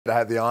I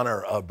had the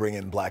honor of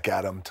bringing Black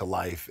Adam to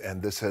life,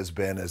 and this has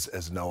been,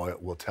 as Noah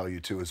will tell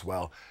you too as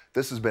well,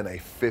 this has been a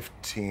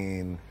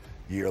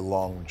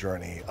 15-year-long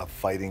journey of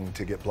fighting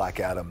to get Black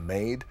Adam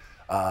made.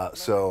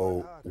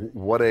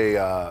 What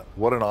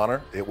an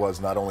honor it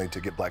was not only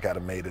to get Black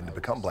Adam made and to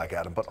become Black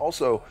Adam, but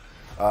also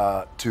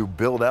to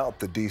build out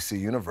the DC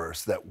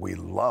universe that we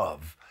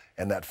love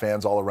and that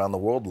fans all around the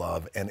world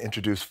love, and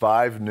introduce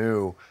 5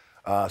 new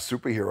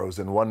superheroes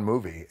in one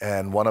movie.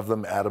 And one of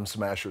them, Adam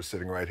Smasher, is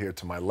sitting right here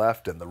to my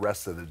left, and the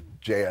rest of the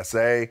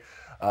JSA.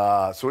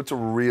 So it's a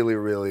really,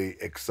 really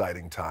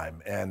exciting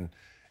time. And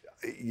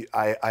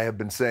I have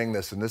been saying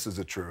this, and this is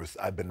the truth.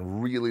 I've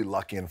been really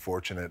lucky and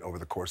fortunate over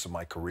the course of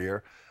my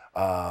career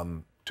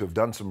to have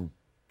done some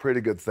pretty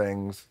good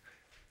things.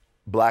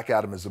 Black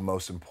Adam is the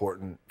most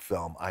important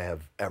film I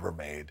have ever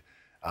made.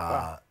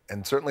 Wow.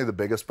 And certainly the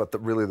biggest, but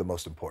really the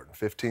most important.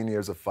 15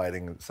 years of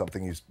fighting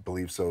something you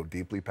believe so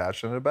deeply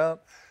passionate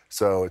about.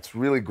 So it's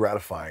really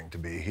gratifying to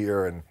be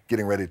here and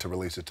getting ready to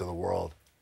release it to the world.